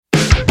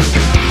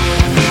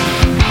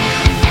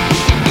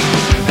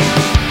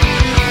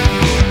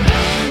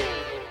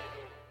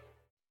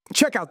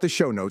Check out the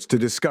show notes to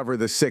discover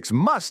the 6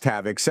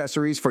 must-have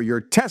accessories for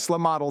your Tesla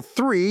Model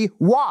 3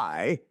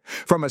 Y.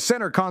 From a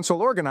center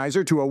console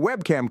organizer to a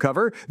webcam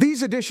cover,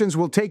 these additions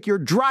will take your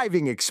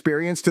driving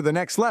experience to the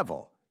next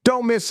level.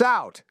 Don't miss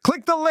out.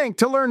 Click the link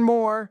to learn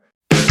more.